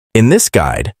In this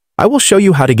guide, I will show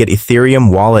you how to get Ethereum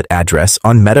wallet address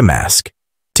on Metamask.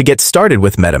 To get started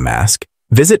with Metamask,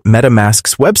 visit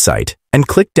Metamask's website and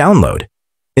click Download.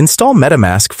 Install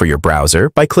Metamask for your browser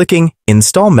by clicking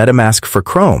Install Metamask for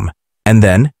Chrome and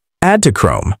then Add to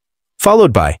Chrome,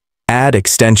 followed by Add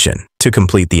Extension to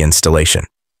complete the installation.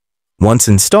 Once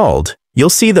installed, you'll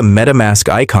see the Metamask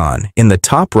icon in the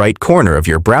top right corner of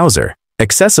your browser,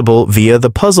 accessible via the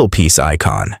puzzle piece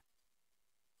icon.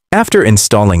 After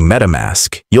installing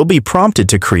Metamask, you'll be prompted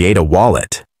to create a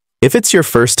wallet. If it's your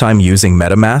first time using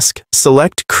Metamask,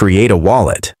 select Create a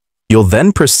Wallet. You'll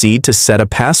then proceed to set a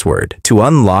password to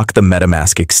unlock the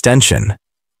Metamask extension.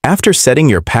 After setting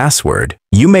your password,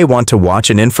 you may want to watch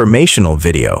an informational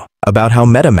video about how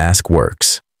Metamask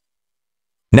works.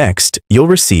 Next, you'll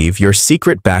receive your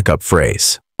secret backup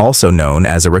phrase, also known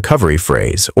as a recovery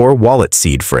phrase or wallet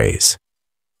seed phrase.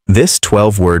 This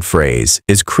 12-word phrase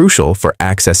is crucial for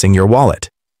accessing your wallet.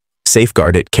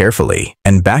 Safeguard it carefully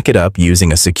and back it up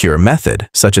using a secure method,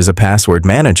 such as a password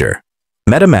manager.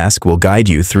 Metamask will guide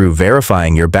you through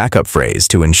verifying your backup phrase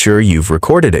to ensure you've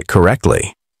recorded it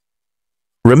correctly.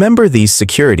 Remember these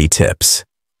security tips.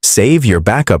 Save your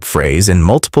backup phrase in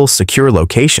multiple secure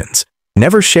locations.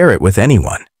 Never share it with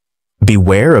anyone.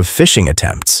 Beware of phishing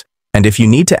attempts, and if you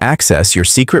need to access your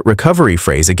secret recovery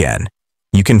phrase again,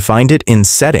 you can find it in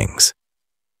Settings.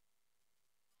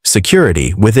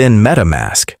 Security within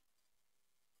Metamask.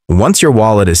 Once your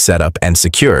wallet is set up and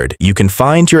secured, you can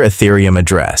find your Ethereum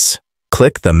address.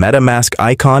 Click the Metamask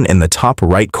icon in the top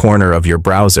right corner of your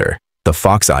browser, the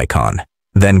Fox icon.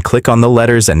 Then click on the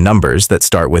letters and numbers that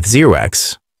start with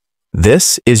 0x.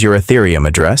 This is your Ethereum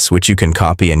address, which you can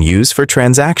copy and use for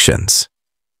transactions.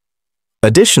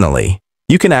 Additionally,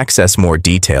 you can access more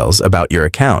details about your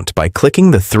account by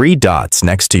clicking the 3 dots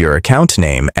next to your account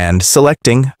name and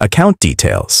selecting Account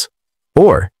Details.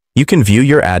 Or you can view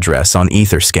your address on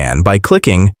Etherscan by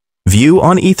clicking View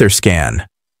on Etherscan.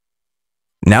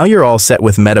 Now you're all set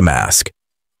with Metamask.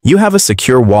 You have a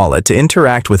secure wallet to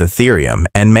interact with Ethereum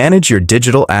and manage your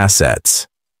digital assets.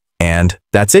 And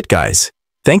that's it, guys.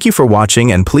 Thank you for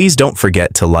watching, and please don't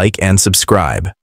forget to like and subscribe.